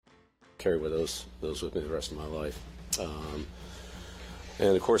carry with those with me the rest of my life.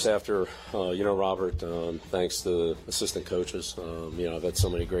 And of course, after Robert, thanks to the assistant coaches, I've had so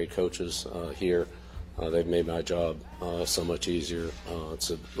many great coaches here. They've made my job so much easier. It's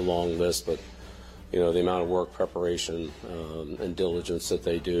a long list, but the amount of work, preparation, and diligence that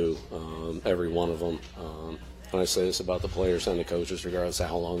they do, every one of them. And I say this about the players and the coaches, regardless of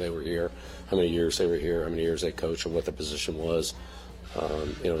how long they were here, how many years they were here, how many years they coached, or what their position was.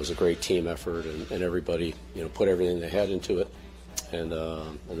 It was a great team effort, and everybody, put everything they had into it, and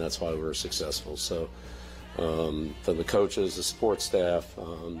that's why we were successful. So, from the coaches, the support staff,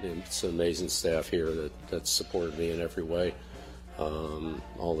 it's an amazing staff here that supported me in every way.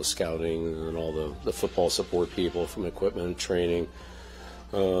 All the scouting and all the football support people, from equipment, training,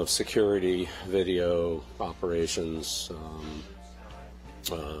 security, video, operations,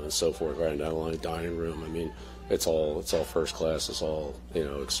 and so forth, right down the line, dining room. I mean, it's all first class. It's all,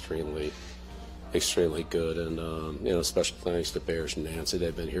 extremely good. And, special thanks to Bears and Nancy.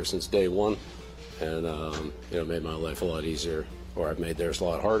 They've been here since day one, and, made my life a lot easier, or I've made theirs a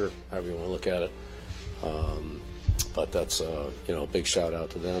lot harder, however you want to look at it. But that's, a big shout out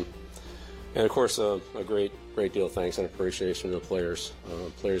to them. And, of course, a great deal of thanks and appreciation to the players.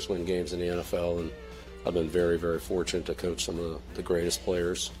 Players win games in the NFL, and I've been very, very fortunate to coach some of the greatest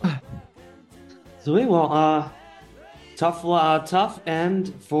players. Sweet. Well, tough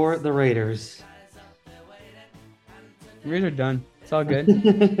end for the Raiders. Raiders are done. It's all good.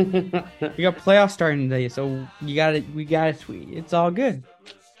 We got playoffs starting today, so we got it. It's all good.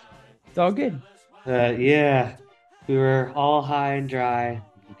 It's all good. Yeah, we were all high and dry,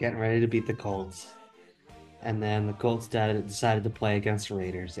 getting ready to beat the Colts. And then the Colts decided to play against the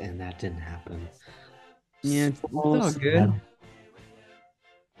Raiders, and that didn't happen. Yeah, it's all good.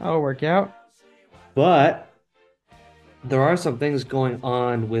 That'll work out. But there are some things going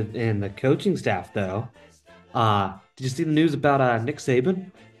on within the coaching staff, though. Did you see the news about Nick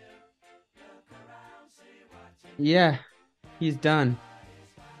Saban? Yeah, he's done.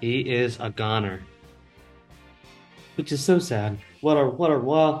 He is a goner, which is so sad. Well, a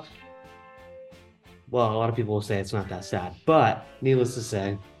lot of people will say it's not that sad, but needless to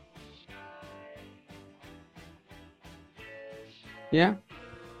say, yeah,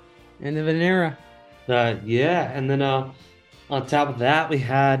 end of an era. yeah. And then on top of that, we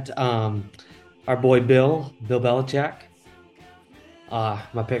had our boy Bill Belichick.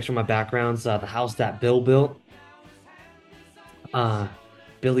 My picture, my background's the house that Bill built.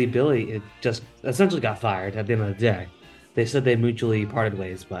 Billy, it just essentially got fired at the end of the day. They said they mutually parted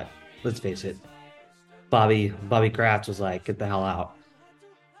ways, but let's face it, Bobby Kraft was like, "Get the hell out."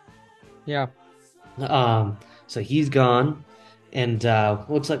 Yeah. So he's gone, and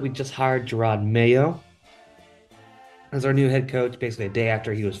looks like we just hired Gerard Mayo as our new head coach, basically a day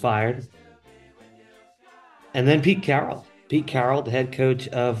after he was fired. And then Pete Carroll, the head coach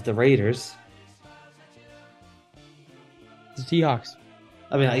of the Raiders. The Seahawks.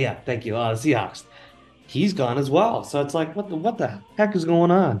 I mean, yeah, thank you. The Seahawks. He's gone as well. So it's like, what the heck is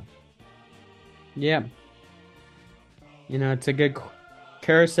going on? Yeah. It's a good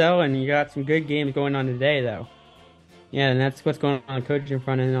carousel, and you got some good games going on today, though. Yeah, and that's what's going on coaching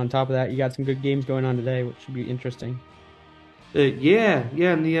front, and on top of that, you got some good games going on today, which should be interesting. Yeah,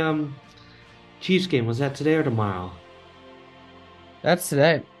 and the Chiefs game, was that today or tomorrow? That's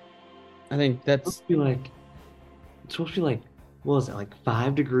today. I think that's it's supposed to be like, what was it, like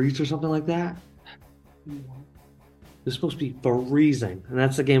 5 degrees or something like that? It's supposed to be freezing, and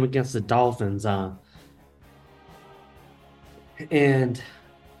that's the game against the Dolphins. And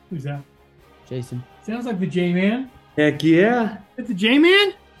who's that? Jason. Sounds like the J-Man. Heck yeah. It's the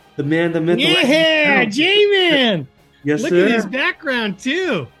J-Man? The man, the myth. Yeah, J-Man. Yes, Look sir. at his background,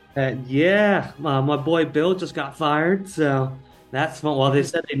 too. Yeah, my boy Bill just got fired, so that's fun. Well, they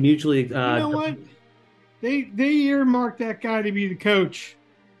said they mutually... you know what? They earmarked that guy to be the coach.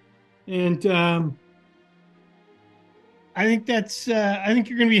 And I think I think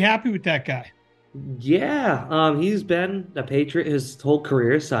you're going to be happy with that guy. Yeah, he's been a Patriot his whole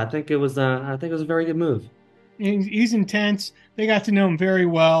career, so I think it was a very good move. And he's intense. They got to know him very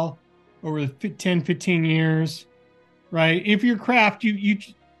well over the 10, 15 years, right? If you're Kraft, you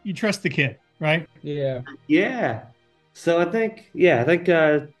trust the kid, right? Yeah. Yeah. So I think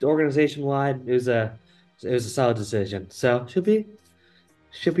organization wide it was a solid decision. So should be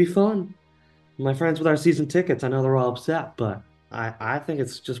fun. My friends with our season tickets, I know they're all upset, but I think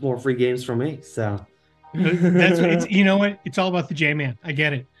it's just more free games for me. So that's what it's. You know what? It's all about the J-Man. I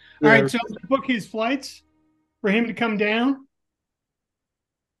get it. All right, so book his flights for him to come down.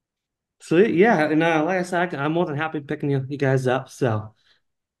 So yeah, and like I said, I'm more than happy picking you guys up. So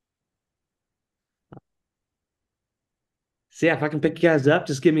So yeah, if I can pick you guys up,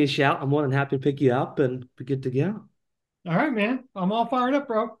 just give me a shout. I'm more than happy to pick you up and be good to go. All right, man. I'm all fired up,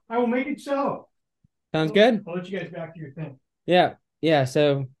 bro. I will make it so. Sounds good. I'll let you guys back to your thing. Yeah. Yeah.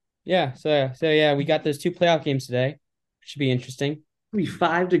 So yeah, we got those two playoff games today. Should be interesting. It'll be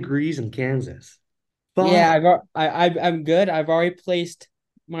 5 degrees in Kansas. Yeah, Five. I'm good. I've already placed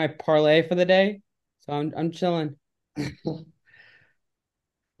my parlay for the day, so I'm chilling.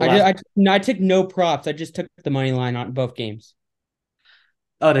 Well, that's, I took no props. I just took the money line on both games,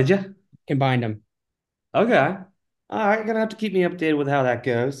 oh, did you? combined them. Okay. All right, you're gonna have to keep me updated with how that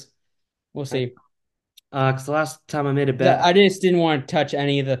goes. We'll see. Because the last time I made a bet, I just didn't want to touch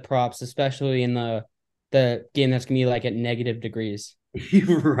any of the props, especially in the game that's gonna be like at negative degrees.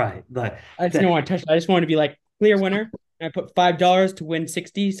 you're right. Like I just that, didn't want to touch it. I just wanted to be like clear winner. And I put $5 to win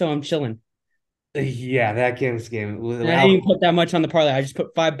 60, so I'm chilling. yeah, that Kansas game. And I didn't even put that much on the parlay. I just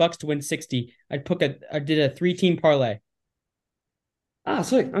put $5 to win 60. I did a 3-team parlay. Ah,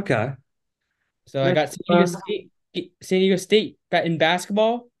 sweet. Okay. So I Nice. got San Diego State in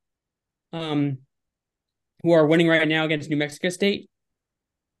basketball, um, who are winning right now against New Mexico State.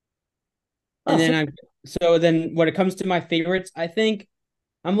 Oh, And then sweet. when it comes to my favorites, I think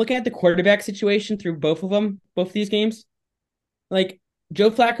I'm looking at the quarterback situation through both of these games. Like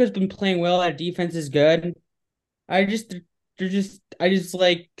Joe Flacco's been playing well. Our defense is good. I just I just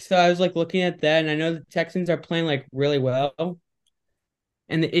like so I was like looking at that, and I know the Texans are playing like really well.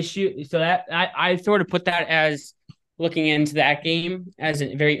 And the issue, so that I sort of put that as looking into that game as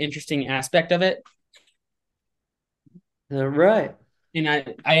a very interesting aspect of it. Right. And I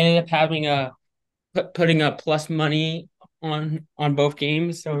ended up having putting a plus money on both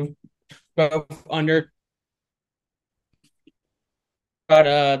games, so both under. But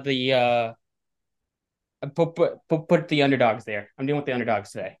I put the underdogs there. I'm dealing with the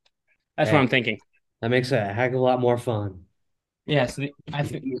underdogs today. That's what Hey, I'm thinking. that makes it a heck of a lot more fun. Yeah, so You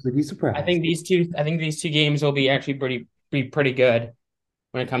could easily be surprised. I think these two games will be actually pretty good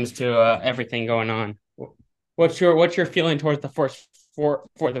when it comes to everything going on. What's your feeling towards the first for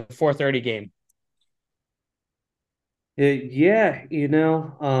the 4:30 game? Yeah, in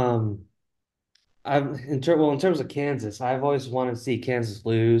terms of Kansas, I've always wanted to see Kansas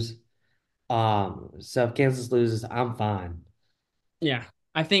lose. So if Kansas loses, I'm fine. Yeah,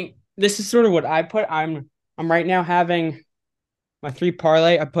 I think this is sort of what I put. I'm right now having my three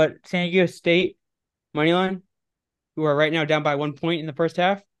parlay. I put San Diego State money line, who are right now down by 1 point in the first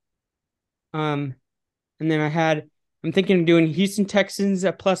half. Um, and then I'm thinking of doing Houston Texans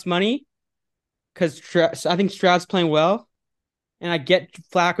at plus money because I think Stroud's playing well, and I get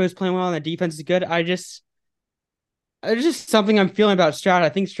Flacco's playing well, and the defense is good. It's just something I'm feeling about Stroud. I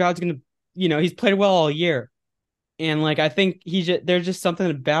think Stroud's gonna, he's played well all year, and like I think there's just something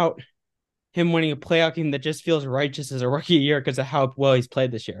about him winning a playoff game that just feels righteous as a rookie year because of how well he's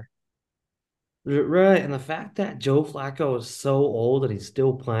played this year. Right, and the fact that Joe Flacco is so old and he's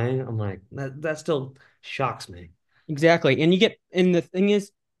still playing, I'm like, that still shocks me. Exactly, and the thing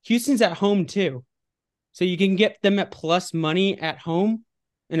is, Houston's at home too, so you can get them at plus money at home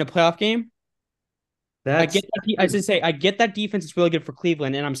in a playoff game. That's I should say I get that defense is really good for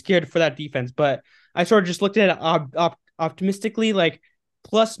Cleveland, and I'm scared for that defense. But I sort of just looked at it optimistically, like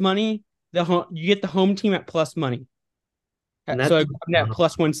plus money. You get the home team at plus money, and so that's I'm at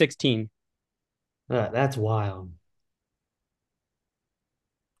plus 116. that's wild.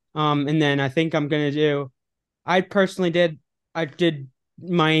 And then I think I'm gonna do. I personally did. I did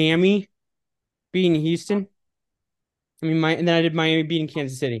Miami beating Houston. And then I did Miami beating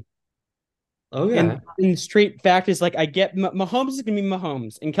Kansas City. Okay. And straight fact is like I get Mahomes is gonna be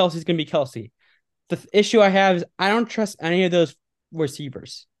Mahomes and Kelsey's gonna be Kelsey. The issue I have is I don't trust any of those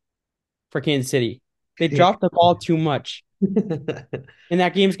receivers for Kansas City. They drop the ball too much, and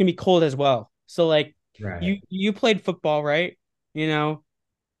that game's gonna be cold as well. So like Right. you played football, right? You know,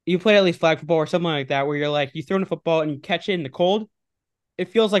 you played at least flag football or something like that, where you're like you throw in a football and you catch it in the cold, it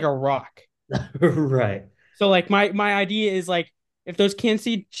feels like a rock. Right. So like my idea is like if those Kansas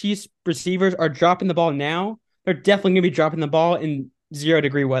City Chiefs receivers are dropping the ball now, they're definitely gonna be dropping the ball in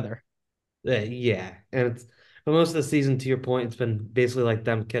 0-degree weather. Yeah, and it's for most of the season, to your point, it's been basically like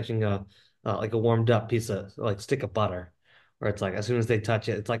them catching a like a warmed up piece of like stick of butter, where it's like as soon as they touch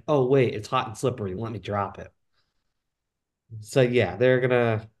it, it's like, oh wait, it's hot and slippery. Let me drop it. So yeah, they're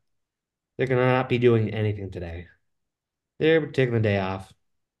gonna not be doing anything today. They're taking the day off.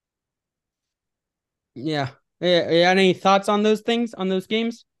 Yeah. Any thoughts on those things, on those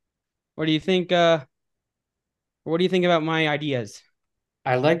games? Or do you think what do you think about my ideas?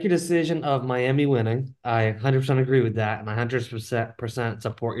 I like your decision of Miami winning. I 100% agree with that, and I 100%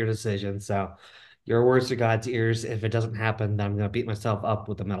 support your decision. So, Your words to God's ears. If it doesn't happen, then I'm going to beat myself up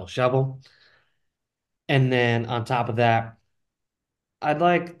with a metal shovel. And then on top of that, I'd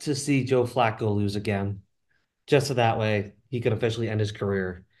like to see Joe Flacco lose again, just so that way he can officially end his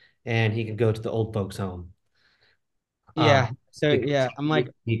career and he can go to the old folks' home. Yeah. So Because yeah, I'm he like,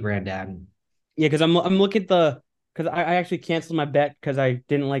 he granddad. yeah, because I'm looking at the because I actually canceled my bet because I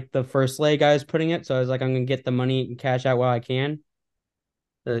didn't like the first leg I was putting it. So I was like, I'm gonna get the money and cash out while I can.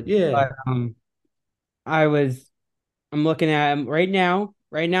 Yeah, But I was I'm looking at right now.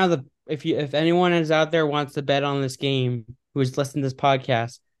 Right now, the if anyone is out there wants to bet on this game, who's listening to this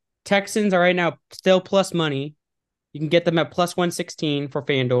podcast, Texans are right now still plus money. You can get them at plus 116 for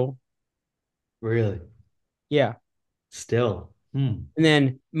FanDuel. really. Yeah. Still. And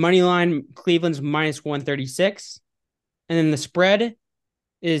then money line Cleveland's minus 136. And then the spread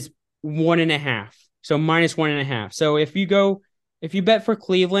is 1.5. So minus 1.5. So if you bet for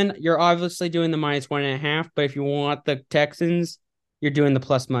Cleveland, you're obviously doing the minus 1.5. But if you want the Texans, you're doing the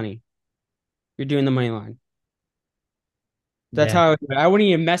plus money. You're doing the money line. That's Yeah. how I wouldn't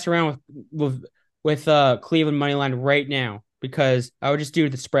even mess around with Cleveland money line right now because I would just do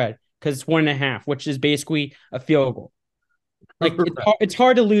the spread because it's 1.5, which is basically a field goal. Like it's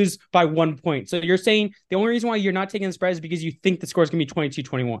hard to lose by 1 point. So you're saying the only reason why you're not taking the spread is because you think the score is going to be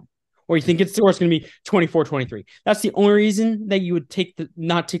 22-21 or you think the score is going to be 24-23. That's the only reason that you would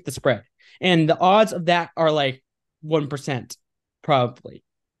not take the spread. And the odds of that are like 1% probably,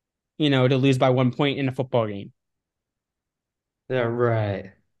 to lose by 1 point in a football game. Yeah,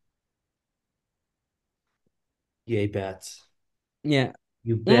 right. Yay, bets. Yeah.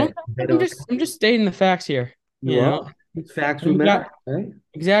 You Well, bet I'm on just stating the facts here. you are. Facts And we we matter, got right?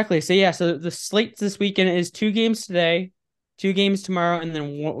 exactly. So yeah, so the slate this weekend is 2 games today, 2 games tomorrow, and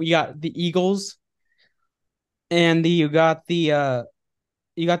then we got the Eagles and you got the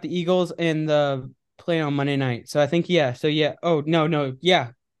Eagles and the play on Monday night. So I think yeah. So yeah. Oh no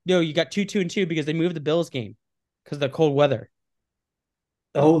yeah no you got 2-2-2 because they moved the Bills game because of the cold weather.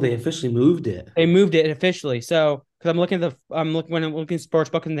 Oh, they officially moved it. They moved it officially. So because I'm looking at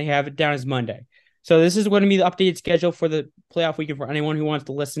Sportsbook and they have it down as Monday. So this is going to be the updated schedule for the playoff weekend for anyone who wants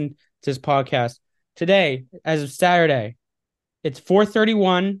to listen to this podcast. Today, as of Saturday, it's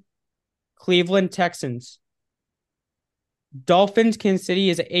 4:31, Cleveland Texans. Dolphins Kansas City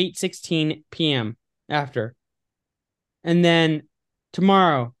is at 8:16 p.m. after. And then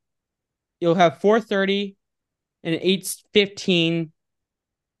tomorrow, you'll have 4:30 and 8:15.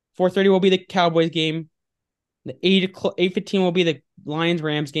 4:30 will be the Cowboys game. The 8:15 will be the Lions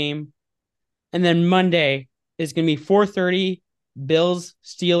Rams game. And then Monday is going to be 4:30 Bills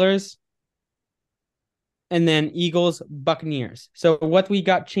Steelers and then Eagles Buccaneers. So what we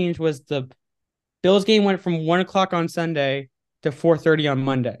got changed was the Bills game went from 1 o'clock on Sunday to 4:30 on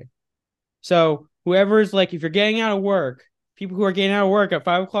Monday. So whoever's like, if you're getting out of work, people who are getting out of work at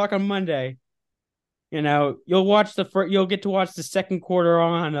 5 o'clock on Monday, you'll get to watch the second quarter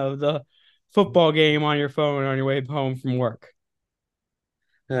on of the football game on your phone on your way home from work.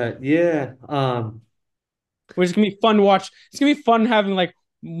 Yeah. Which is gonna be fun to watch. It's gonna be fun having like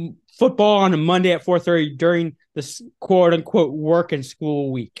football on a Monday at 4:30 during this quote unquote work and school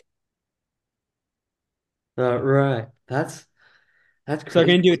week. Right. That's So they're crazy.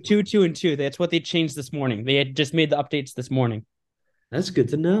 gonna do it 2-2-2. That's what they changed this morning. They had just made the updates this morning. That's good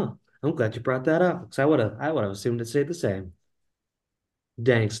to know. I'm glad you brought that up because I would have assumed it stayed the same.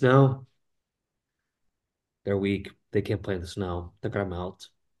 Dang, snow. They're weak. They can't play in the snow. They're gonna melt.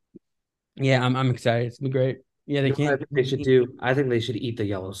 Yeah, I'm excited. It's gonna be great. Yeah, they You know what I can't. think they should do? I think they should eat the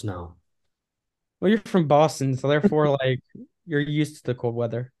yellow snow. Well, you're from Boston, so therefore, like, you're used to the cold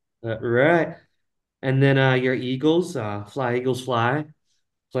weather. Right. And then your Eagles, fly Eagles fly,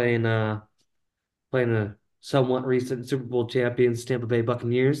 playing playing the somewhat recent Super Bowl champions, Tampa Bay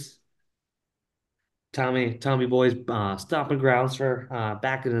Buccaneers. Tommy Boy's stomping grounds for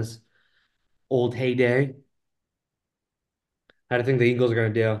back in his old heyday. How do you think the Eagles are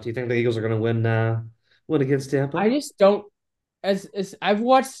going to do? Do you think the Eagles are going to win against I Tampa? just don't. As I've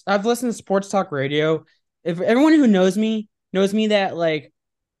listened to sports talk radio. If everyone who knows me that like,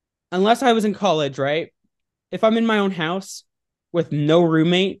 unless I was in college, right? If I'm in my own house with no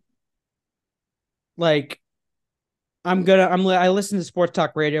roommate, like I listen to sports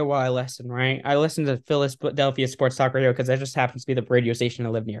talk radio while I listen, right? I listen to Philadelphia sports talk radio because that just happens to be the radio station I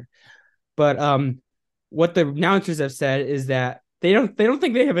live near. But what the announcers have said is that they don't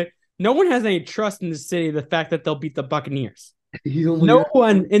think they have it. No one has any trust in the city, the fact that they'll beat the Buccaneers. You only No got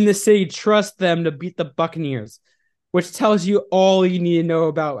one in the city trusts them to beat the Buccaneers, which tells you all you need to know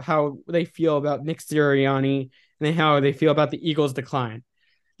about how they feel about Nick Sirianni and how they feel about the Eagles' decline.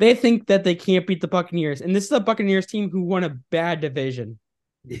 They think that they can't beat the Buccaneers, and this is a Buccaneers team who won a bad division.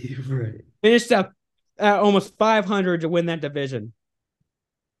 Right. Finished up at almost 500 to win that division.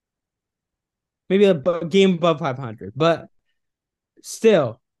 Maybe a game above 500, but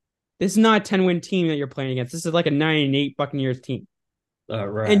still, this is not a 10-win team that you're playing against. This is like a 9-8 Buccaneers team.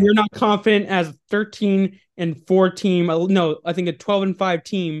 Right. And you're not confident as a 13-4 team. No, I think a 12-5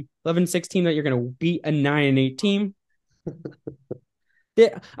 team, 11-6 team that you're going to beat a 9-8 team.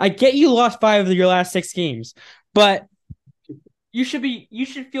 I get you lost 5 of your last 6 games, but you should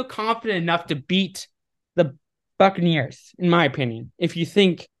feel confident enough to beat the Buccaneers, in my opinion.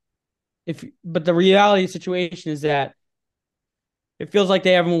 But the reality situation is that it feels like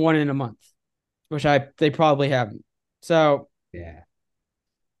they haven't won in a month, which they probably haven't. So Yeah.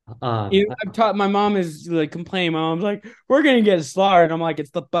 I've taught my mom is like complaining. My mom's like, "We're gonna get slaughtered." I'm like,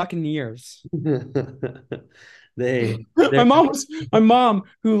 "It's the Buccaneers." My mom,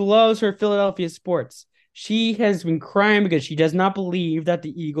 who loves her Philadelphia sports, she has been crying because she does not believe that the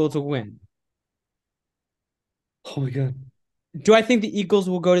Eagles will win. Oh my God. Do I think the Eagles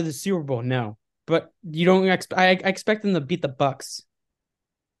will go to the Super Bowl? No, but you don't expect. I expect them to beat the Bucks.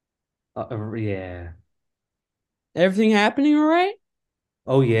 Yeah. Everything happening all right?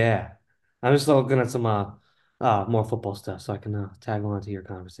 Oh yeah. I'm just looking at some more football stuff so I can tag on to your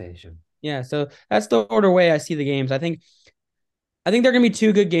conversation. Yeah. So that's the order way I see the games. I think they're gonna be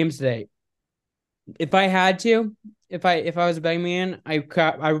 2 good games today. If I had to, if I was a betting man, I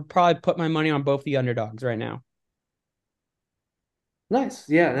would probably put my money on both the underdogs right now. Nice.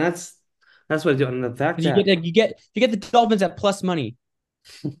 Yeah, that's what I do. And the fact You that get the Dolphins at plus money.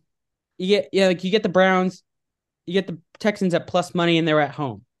 You get the Browns, you get the Texans at plus money, and they're at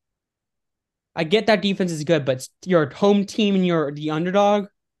home. I get that defense is good, but your home team and you're the underdog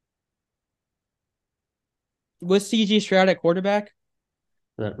with CJ Stroud at quarterback,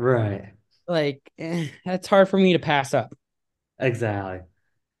 right. that's hard for me to pass up. Exactly.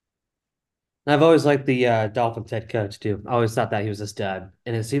 I've always liked the Dolphins head coach too. I always thought that he was a stud,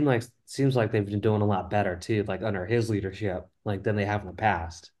 and it seems like they've been doing a lot better too, like under his leadership, like than they have in the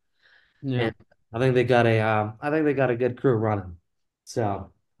past. Yeah. And I think they got a good crew running.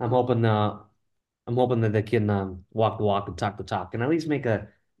 So I'm hoping that they can walk the walk and talk the talk, and at least make a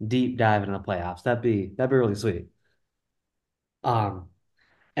deep dive into the playoffs. That'd be really sweet. Um,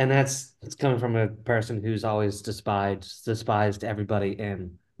 and it's coming from a person who's always despised everybody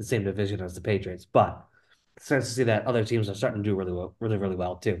in the same division as the Patriots. But it's nice to see that other teams are starting to do really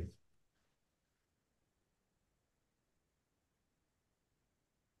well too.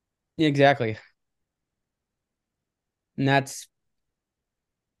 Exactly. And that's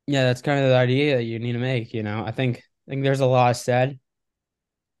kind of the idea that you need to make, I think there's a lot said.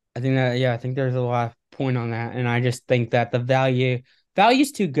 I think there's a lot of point on that. And I just think that the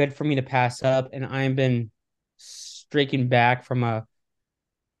value's too good for me to pass up. And I've been streaking back from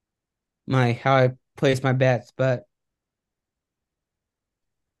my how I place my bets. But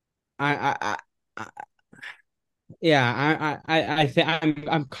I yeah, I think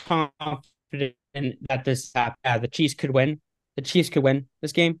I'm confident that the Chiefs could win. The Chiefs could win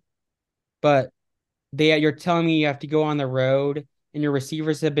this game, but you're telling me you have to go on the road and your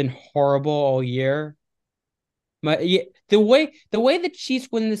receivers have been horrible all year. But yeah, the way the Chiefs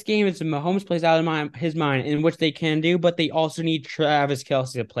win this game is Mahomes plays out of his mind, in which they can do, but they also need Travis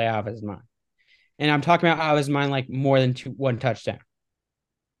Kelce to play out of his mind. And I'm talking about out of his mind like more than one touchdown,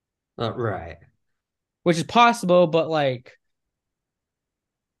 Right. which is possible, but like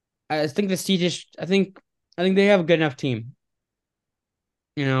I think the Steelers, I think they have a good enough team.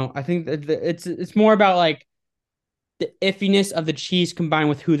 I think that it's more about like the iffiness of the Chiefs combined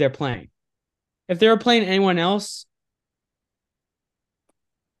with who they're playing. If they were playing anyone else,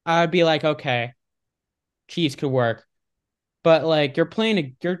 I'd be like, okay, Chiefs could work. But like you're playing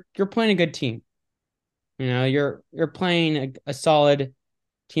a good team. You're playing a solid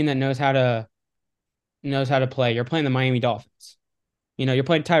team that knows how to play. You're playing the Miami Dolphins. You're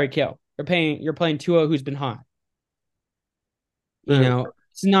playing Tyreek Hill. You're playing Tua, who's been hot.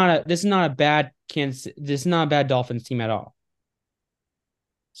 This is not a bad Dolphins team at all.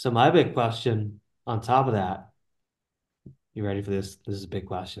 So my big question on top of that, you ready for this? This is a big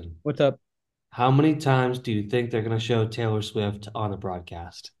question. What's up? How many times do you think they're going to show Taylor Swift on the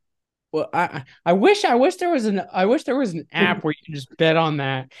broadcast? Well, I wish there was an app where you can just bet on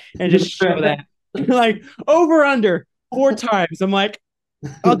that and just show that like over under 4 times. I'm like,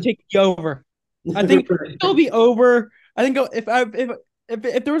 I'll take the over. I think it'll be over. I think if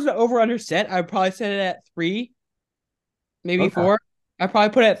there was an over under set, I'd probably set it at 3, maybe Okay. 4. I'd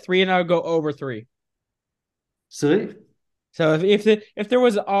probably put it at 3 and I would go over 3. Sweet. So if there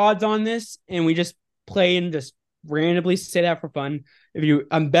was odds on this and we just play and just randomly say that for fun,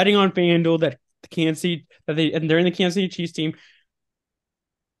 I'm betting on FanDuel that the Kansas City that they and they're in the Kansas City Chiefs team.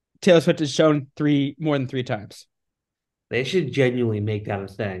 Taylor Swift has shown more than three times. They should genuinely make that a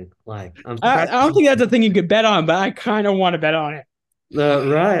thing. Like, I'm I surprised. don't think that's a thing you could bet on, but I kind of want to bet on it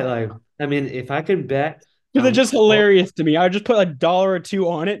Right. Like, I mean, if I could bet, because it's um, just hilarious to me. I would just put a dollar or two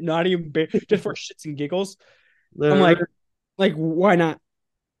on it, not even just for shits and giggles. I'm uh, like, why not?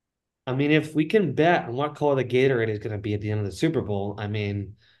 I mean, if we can bet on what color the Gatorade is going to be at the end of the Super Bowl, I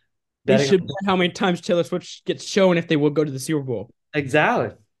mean, We betting should on, bet how many times Taylor Swift gets shown if they will go to the Super Bowl.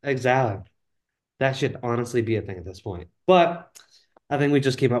 exactly, exactly. That should honestly be a thing at this point. But I think we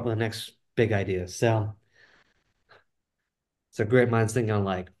just came up with the next big idea. So it's a great minds thinking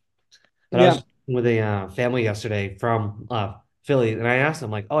alike. But I Yeah, was with a family yesterday from Philly, and I asked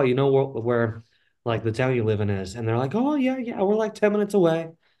them like, "Oh, you know where like the town you live in is?" And they're like, "Oh, yeah, yeah, we're like 10 minutes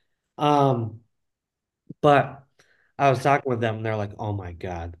away." Um, but I was talking with them, and they're like, "Oh my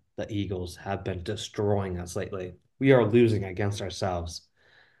God, the Eagles have been destroying us lately. We are losing against ourselves."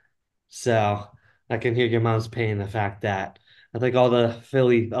 So I can hear your mom's pain the fact that I think all the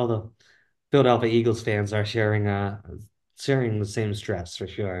Philadelphia Eagles fans are sharing the same stress for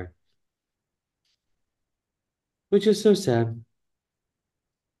sure, which is so sad.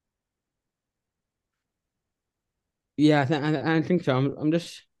 yeah, I think so.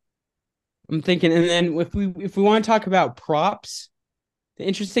 I'm thinking, and then if we want to talk about props, the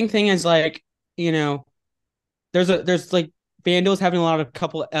interesting thing is like you know there's like FanDuel's having a lot of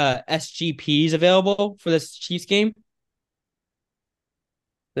couple SGPs available for this Chiefs game,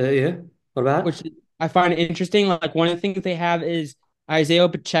 Yeah. What about? which I find interesting. Like one of the things they have is Isaiah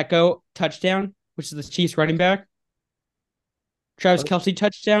Pacheco touchdown, which is the Chiefs running back. Travis Kelce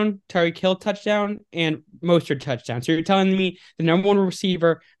touchdown, Tyreek Hill touchdown, and Mostert touchdown. So you're telling me the number one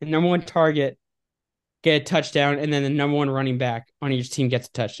receiver, the number one target get a touchdown, and then the number one running back on each team gets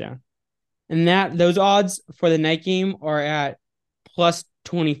a touchdown. And that those odds for the night game are at plus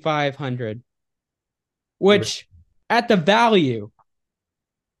 2,500, which at the value,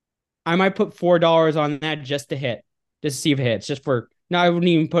 I might put $4 on that just to hit, just to see if it hits. Just for no, I wouldn't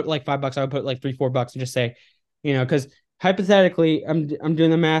even put like $5. I would put like $3, $4 and just say, because hypothetically, I'm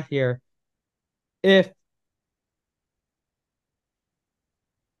doing the math here. If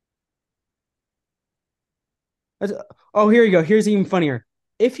oh, here you go. Here's even funnier.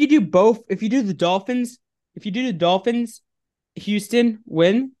 If you do the Dolphins, Houston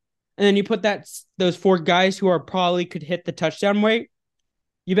win, and then you put those four guys who are probably could hit the touchdown rate,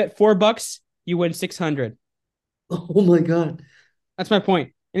 you bet $4, you win 600. Oh my God. That's my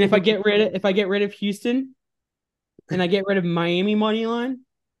point. And if I get rid of Houston and I get rid of Miami money line,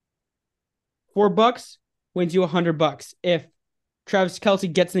 $4 wins you $100. If Travis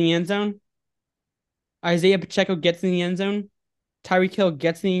Kelce gets in the end zone, Isaiah Pacheco gets in the end zone, Tyreek Hill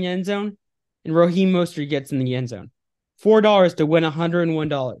gets in the end zone, and Raheem Mostert gets in the end zone. $4 to win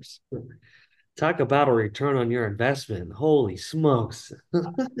 $101. Talk about a return on your investment. Holy smokes.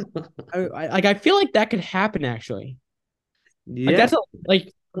 I feel like that could happen actually. Like Yeah. that's a,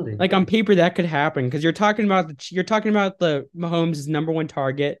 like Really. like on paper that could happen because you're talking about the Mahomes' number one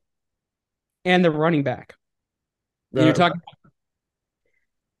target and the running back, and you're Uh, talking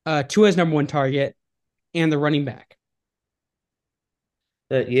Tua's number one target and the running back.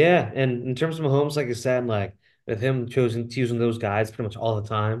 yeah, and in terms of Mahomes, like I said, like with him choosing those guys pretty much all the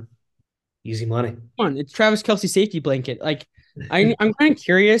time, easy money. Come on, it's Travis Kelce safety blanket. Like I'm kind of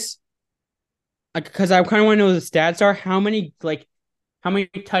curious, because I kind of want to know what the stats are. How many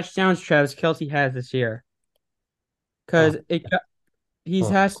touchdowns Travis Kelce has this year? Oh, Because he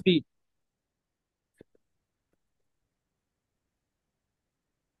oh. has to be.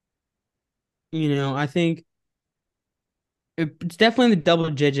 I think it's definitely the double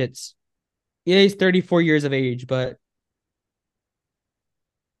digits. Yeah, he's 34 years of age, but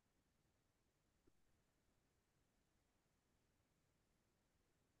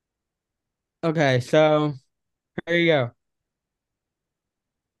okay, so there you go.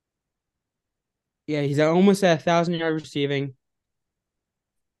 Yeah, he's almost at 1,000 yard receiving.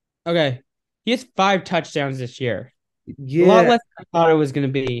 Okay, he has 5 touchdowns this year. A lot Yeah, less than I thought it was going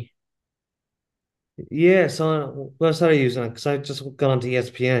to be. yeah. So what side are you using? Because I just got onto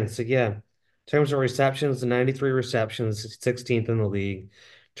ESPN. So yeah, in terms of receptions, the 93 receptions, 16th in the league. In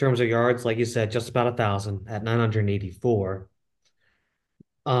terms of yards, like you said, just about 1,000 at 984.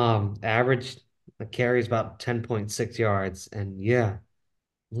 Average carry is about 10.6 yards, and yeah,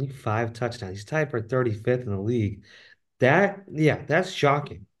 only 5 touchdowns. He's tied for 35th in the league. Yeah, that's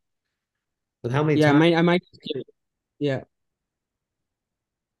shocking. With how many Yeah, times? I might. Yeah.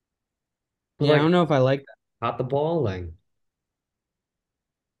 Yeah, I Like don't know if I like caught the ball. Like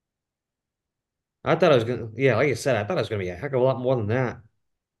I thought I was gonna. Yeah, like you said, I thought it was gonna be a heck of a lot more than that.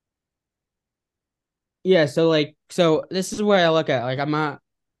 Yeah, so so this is where I look at like I'm not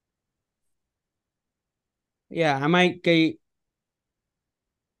yeah, I might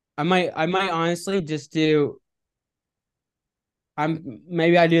honestly just do I'm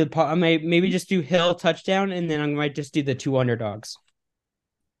maybe I do I may maybe just do Hill touchdown and then I might just do the two underdogs.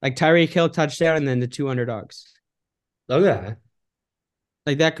 Like Tyreek Hill touchdown and then the two underdogs. Okay.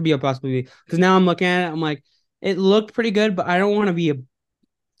 Like that could be a possibility because now I'm looking at it, I'm like it looked pretty good, but I don't want to be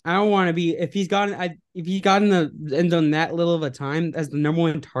if he's gotten the end zone that little of a time as the number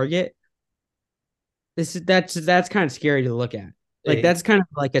one target. That's kind of scary to look at. Like Eh, that's kind of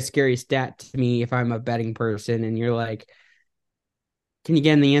like a scary stat to me if I'm a betting person and you're like, can you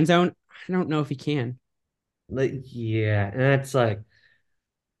get in the end zone? I don't know if he can. like yeah, and it's like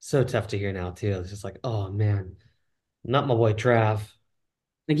so tough to hear now too. It's just like, oh man, not my boy Trav.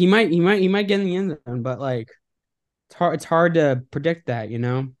 Like he might get in the end zone, but like it's hard to predict that, you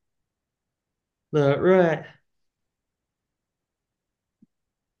know? Right.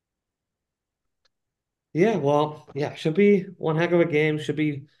 Yeah, well, yeah, should be one heck of a game. Should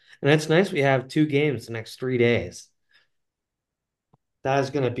be, and it's nice we have two games the next 3 days. That is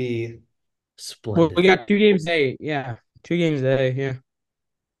gonna be Well, we splendid. got 2 games a day. Yeah. 2 games a day. Yeah.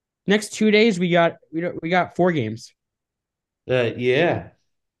 Next 2 days we got 4 games. Yeah.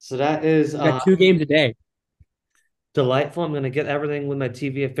 So that is We got 2 games a day. delightful. I'm gonna get everything with my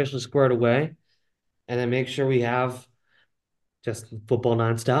TV officially squared away, and then make sure we have just football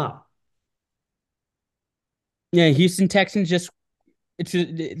nonstop. Yeah, Houston Texans just it's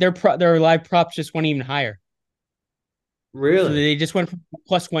their live props just went even higher. So Really? they just went from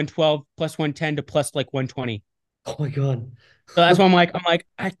plus 112, plus 110 to plus like 120. Oh my God. So that's why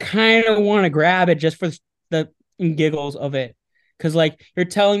I kind of want to grab it just for the giggles of it. Cause like you're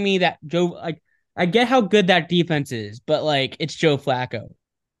telling me that I get how good that defense is, but like it's Joe Flacco.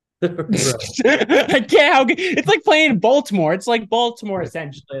 Right. I get how good it's like playing Baltimore. It's like Baltimore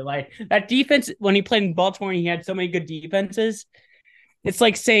essentially. Like that defense when he played in Baltimore and he had so many good defenses. It's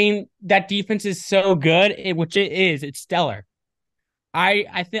like saying that defense is so good, which it is. It's stellar.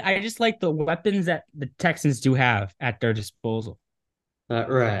 I think I just like the weapons that the Texans do have at their disposal.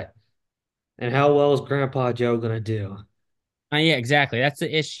 Right. And how well is Grandpa Joe gonna do? Yeah, exactly. That's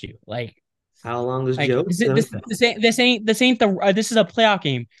the issue. How long is Joe gonna This ain't the this is a playoff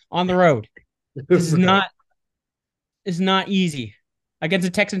game on the road. go? This Right. is not easy against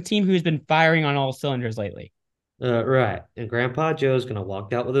a Texan team who's been firing on all cylinders lately. Right. And Grandpa Joe's gonna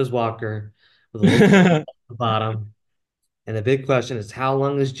walk out with his walker with a little at the bottom. And the big question is, how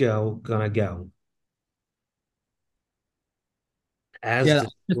long is Joe gonna go? As Yeah, the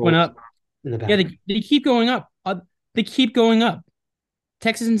just went rolls up. in the Yeah, background. they keep going up. They keep going up.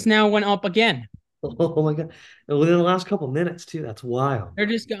 Texans now went up again. Oh my God. And within the last couple minutes too. That's wild. I'm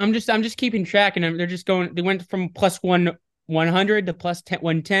just keeping track and they're just going they went from plus 100 to plus 10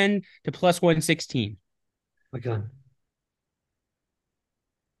 110 to plus 116. My God.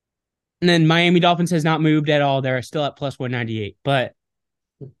 And then Miami Dolphins has not moved at all. They're still at plus 198, but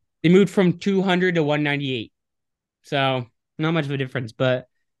they moved from 200 to 198. So, not much of a difference, but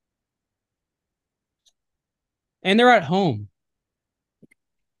and they're at home.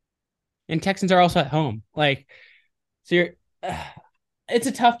 And Texans are also at home. So you're it's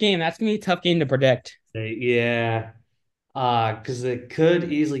a tough game. That's going to be a tough game to predict. Yeah. Because it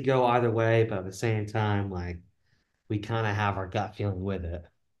could easily go either way, but at the same time, like we kind of have our gut feeling with it.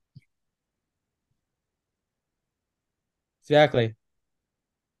 Exactly.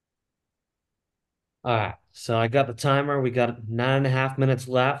 All right. So I got the timer. We got 9.5 minutes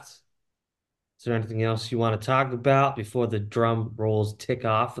left. Is there anything else you want to talk about before the drum rolls tick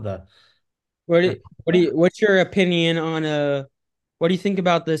off for the What's your opinion on what do you think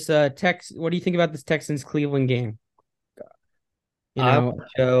about this what do you think about this Texans Cleveland game? You I know, want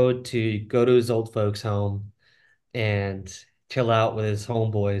Joe to go to his old folks' home and chill out with his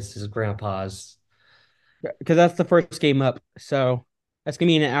homeboys, his grandpas. because that's the first game up. So that's gonna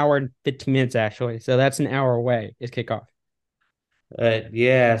be in an hour and 15 minutes actually. So that's an hour away is kickoff.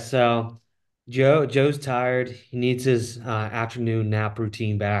 Yeah, so Joe's tired. He needs his afternoon nap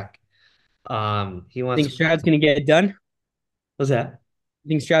routine back. He wants Think to. Stroud's gonna get it done? What's that?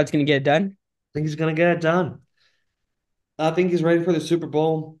 Think Stroud's gonna get it done? I think he's gonna get it done. I think he's ready for the Super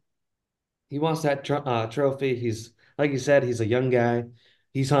Bowl. He wants that trophy. He's like you said, he's a young guy.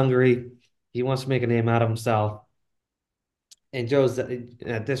 He's hungry. He wants to make a name out of himself. And Joe's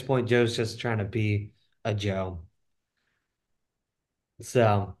at this point, Joe's just trying to be a Joe.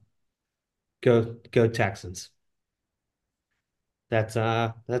 So Go Texans. That's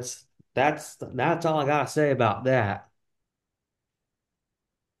that's all I gotta say about that.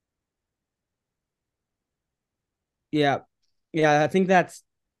 Yeah, yeah. I think that's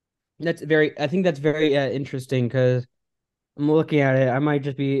very interesting because I'm looking at it. I might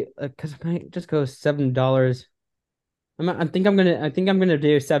just be because I might just go $7. I think I'm gonna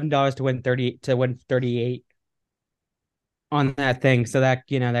do $7 to win 38 on that thing. So that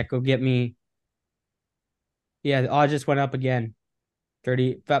that could get me. Yeah, the odds just went up again.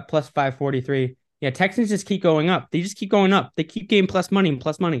 30 plus 543. Yeah, Texans just keep going up. They just keep going up. They keep getting plus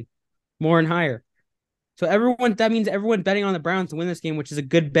money, more and higher. So that means everyone betting on the Browns to win this game, which is a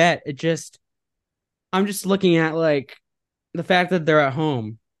good bet. I'm just looking at like the fact that they're at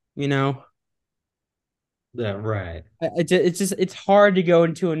home, you know. Yeah, right. It's hard to go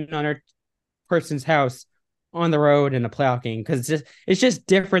into another person's house on the road in a playoff game because it's just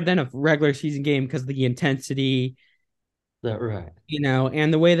different than a regular season game because of the intensity, That right.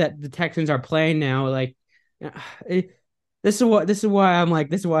 and the way that the Texans are playing now. Like, it, this is why I'm like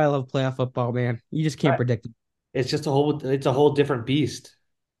this is why I love playoff football, man. You just can't Right. predict it. It's a whole different beast.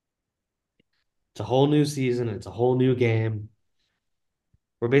 It's a whole new season. It's a whole new game.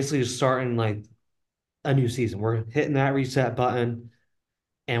 We're basically just starting like a new season. We're hitting that reset button.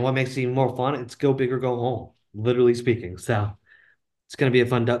 And what makes it even more fun, it's go big or go home, literally speaking. So it's going to be a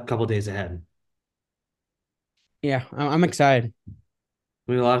fun couple days ahead. Yeah, I'm excited.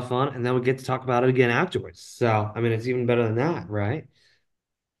 It'll be a lot of fun. And then we get to talk about it again afterwards. So, I mean, it's even better than that, right?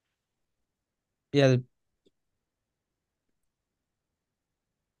 Yeah,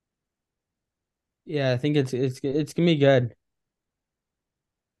 yeah. I think it's gonna be good.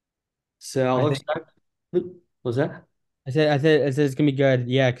 So it I looks think like, what was that? I said it's gonna be good.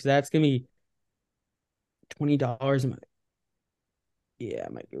 Yeah, because that's gonna be $20. Yeah,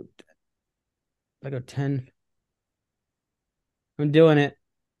 I go 10. I'm doing it.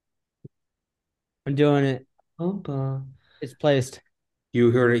 I'm doing it. Opa. It's placed.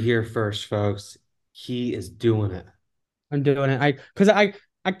 You heard it here first, folks. He is doing it. I'm doing it.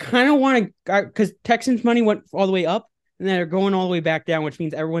 I kind of want to because Texans money went all the way up and then they're going all the way back down, which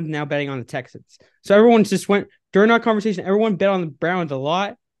means everyone's now betting on the Texans. So everyone just went during our conversation. Everyone bet on the Browns a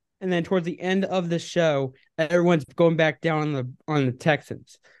lot, and then towards the end of the show, everyone's going back down on the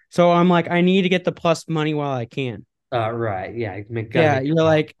Texans. So I'm like, I need to get the plus money while I can. Right. Yeah. Gotta Yeah, make you're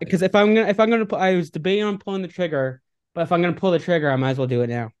like because if I'm gonna I was debating on pulling the trigger, but if I'm gonna pull the trigger, I might as well do it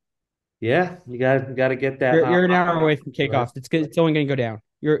now. Yeah. You gotta get that. You're an hour away from Right. kickoff. It's good. It's only going to go down.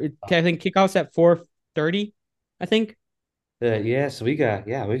 I think kickoff's at 4:30. I think Yeah. So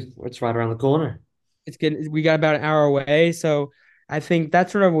it's right around the corner. it's good. We got about an hour away, so I think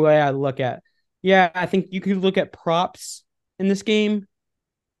that's sort of the way I look at. Yeah, I think you could look at props in this game.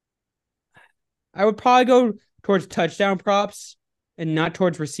 I would probably go towards touchdown props and not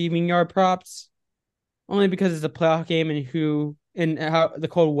towards receiving yard props, only because it's a playoff game and how the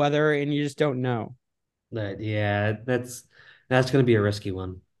cold weather, and you just don't know. Yeah, that's gonna be a risky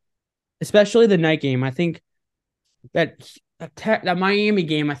one. Especially the night game. I think that Miami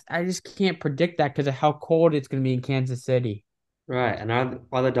game, I just can't predict that because of how cold it's going to be in Kansas City. Right. And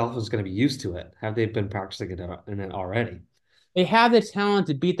are the Dolphins going to be used to it? Have they been practicing it in it already? They have the talent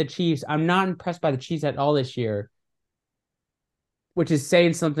to beat the Chiefs. I'm not impressed by the Chiefs at all this year, which is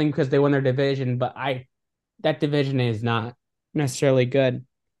saying something because they won their division, but I that division is not necessarily good.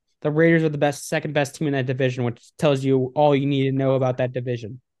 The Raiders are the second best team in that division, which tells you all you need to know about that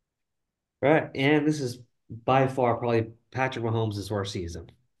division. Right. And this is by far probably Patrick Mahomes' worst season.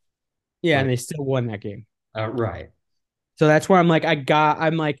 Yeah, and Like, they still won that game. right. So that's where I'm like,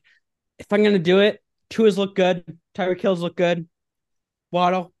 if I'm gonna do it, Tua's look good, Tyreek Hill's look good,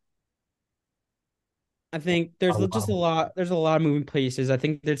 Waddle. I think Oh, wow. there's a lot of moving pieces. I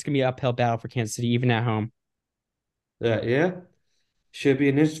think there's gonna be an uphill battle for Kansas City, even at home. Yeah. Should be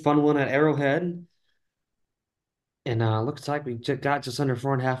an interesting fun one at Arrowhead. And looks like we got just under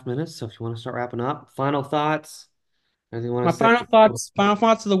 4.5 minutes. So if you want to start wrapping up, final thoughts, anything you want My to say? final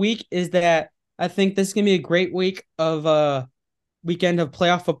thoughts of the week is that I think this is gonna be a great week of weekend of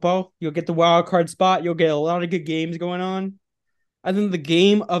playoff football. You'll get the wild card spot. You'll get a lot of good games going on. I think the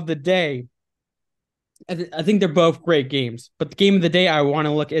game of the day. I think they're both great games, but the game of the day I want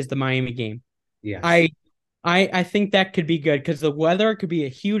to look is the Miami game. Yes. I I think that could be good because the weather could be a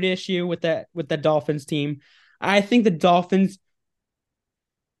huge issue with the Dolphins team. I think the Dolphins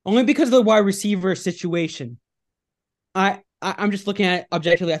only because of the wide receiver situation. I'm just looking at it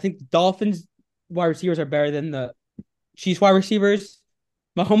objectively. I think the Dolphins wide receivers are better than the Chiefs wide receivers.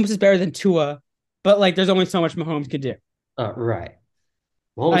 Mahomes is better than Tua, but like there's only so much Mahomes could do. Right.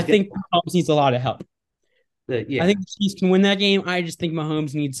 Mahomes think Mahomes needs a lot of help. yeah. I think the Chiefs can win that game. I just think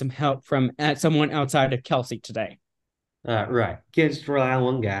Mahomes needs some help from someone outside of Kelsey today. Right. Can't just rely on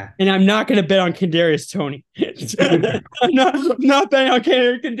one guy. And I'm not going to bet on Kadarius Toney. I'm not betting on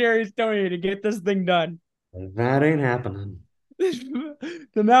Kadarius Toney to get this thing done. That ain't happening. The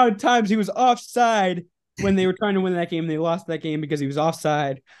amount of times he was offside when they were trying to win that game, they lost that game because he was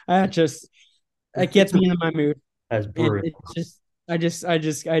offside. That gets me into my mood. That's brutal. It's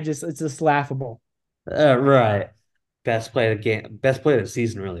just laughable. Right. Best play of the game. Best play of the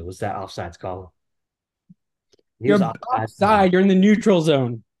season really was that offsides call. You're offside. You're in the neutral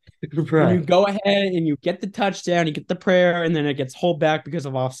zone. Right. And you go ahead and you get the touchdown, you get the prayer, and then it gets pulled back because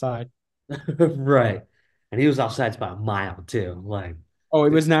of offside. Right. And he was offsides by a mile too. Like, oh,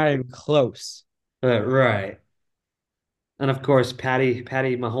 it was not even close. Right. And of course, Patty,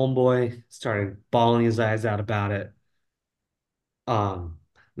 my homeboy, started bawling his eyes out about it. And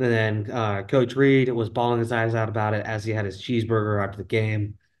then Coach Reed was bawling his eyes out about it as he had his cheeseburger after the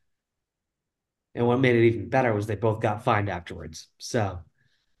game. And what made it even better was they both got fined afterwards. So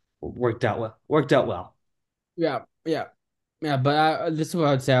worked out well. Yeah. But this is what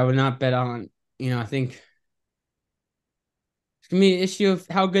I would say. I would not bet on. I think it's gonna be an issue of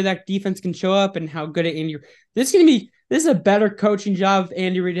how good that defense can show up and how good at Andy. This is a better coaching job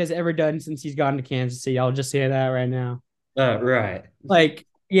Andy Reid has ever done since he's gotten to Kansas City. I'll just say that right now. Right. Like,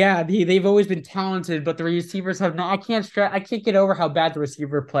 yeah, they've always been talented, but the receivers have not. I can't get over how bad the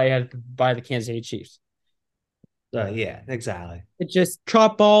receiver play has been by the Kansas City Chiefs. Yeah, exactly. It just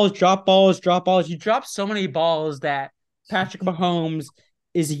drop balls. You drop so many balls that Patrick Mahomes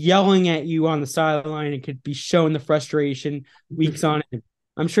is yelling at you on the sideline. It could be showing the frustration weeks on end.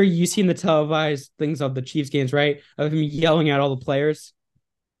 I'm sure you've seen the televised things of the Chiefs games, right? Of him yelling at all the players.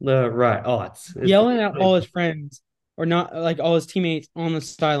 Right. Oh, it's yelling at all his friends or not, like all his teammates on the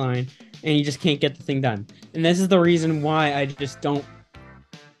sideline, and he just can't get the thing done. And this is the reason why I just don't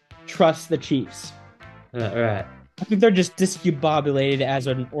trust the Chiefs. Right. I think they're just discombobulated as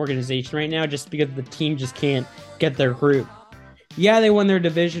an organization right now just because the team just can't get their group. Yeah, they won their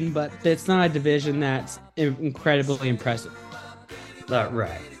division, but it's not a division that's incredibly impressive.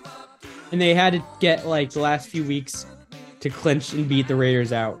 Right. And they had to get like the last few weeks to clinch and beat the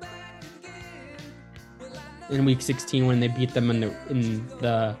Raiders out in week 16 when they beat them and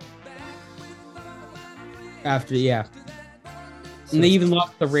they even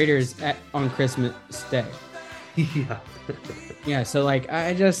lost the Raiders on Christmas Day. Yeah. Yeah, so like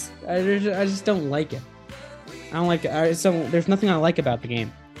I just don't like it. I don't like it. There's nothing I like about the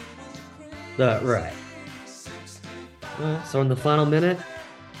game. Right. So in the final minute,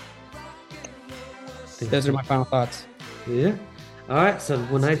 those are my final thoughts. Yeah. All right. So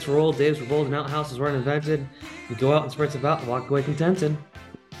when nights roll, days revolved, and outhouses weren't invented, you go out and spurts about and walk away contented.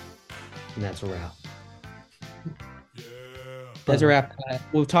 And that's a wrap. That's a wrap.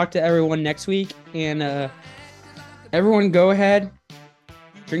 We'll talk to everyone next week, and everyone go ahead,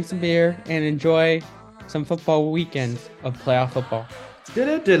 drink some beer, and enjoy some football weekend of playoff football.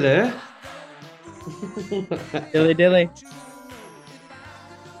 Dilly. Dilly.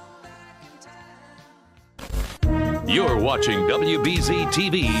 You're watching WBZ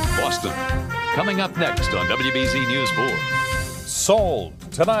TV Boston. Coming up next on WBZ News 4. Sold.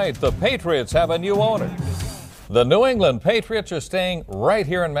 Tonight, the Patriots have a new owner. The New England Patriots are staying right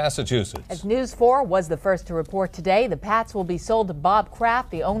here in Massachusetts. As News 4 was the first to report today, the Pats will be sold to Bob Kraft,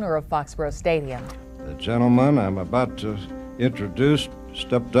 the owner of Foxborough Stadium. The gentleman I'm about to introduce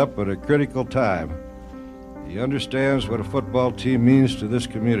stepped up at a critical time. He understands what a football team means to this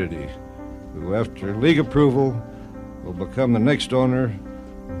community, who, after league approval, will become the next owner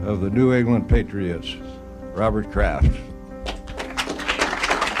of the New England Patriots, Robert Kraft.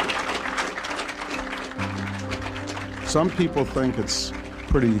 Some people think it's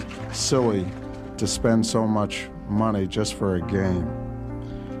pretty silly to spend so much money just for a game.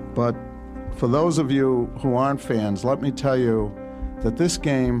 But for those of you who aren't fans, let me tell you that this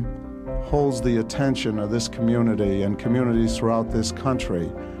game holds the attention of this community and communities throughout this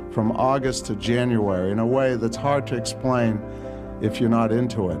country from August to January in a way that's hard to explain if you're not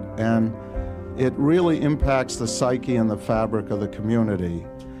into it. And it really impacts the psyche and the fabric of the community.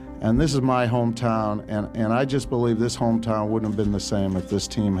 And this is my hometown, and I just believe this hometown wouldn't have been the same if this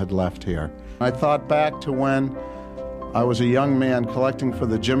team had left here. I thought back to when I was a young man collecting for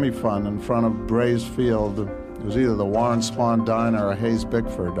the Jimmy Fund in front of Braves Field. It was either the Warren Spahn Diner or Hayes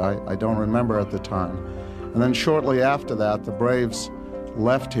Bickford. I don't remember at the time. And then shortly after that, the Braves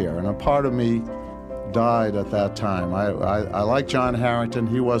left here, and a part of me died at that time. I like John Harrington.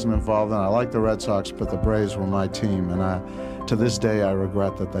 He wasn't involved, and I like the Red Sox, but the Braves were my team. And to this day, I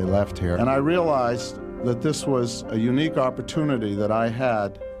regret that they left here. And I realized that this was a unique opportunity that I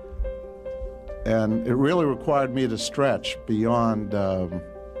had, and it really required me to stretch beyond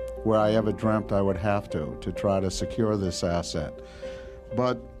where I ever dreamt I would have to try to secure this asset.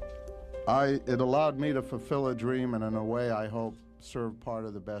 But it allowed me to fulfill a dream, and in a way, I hope, serve part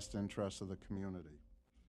of the best interests of the community.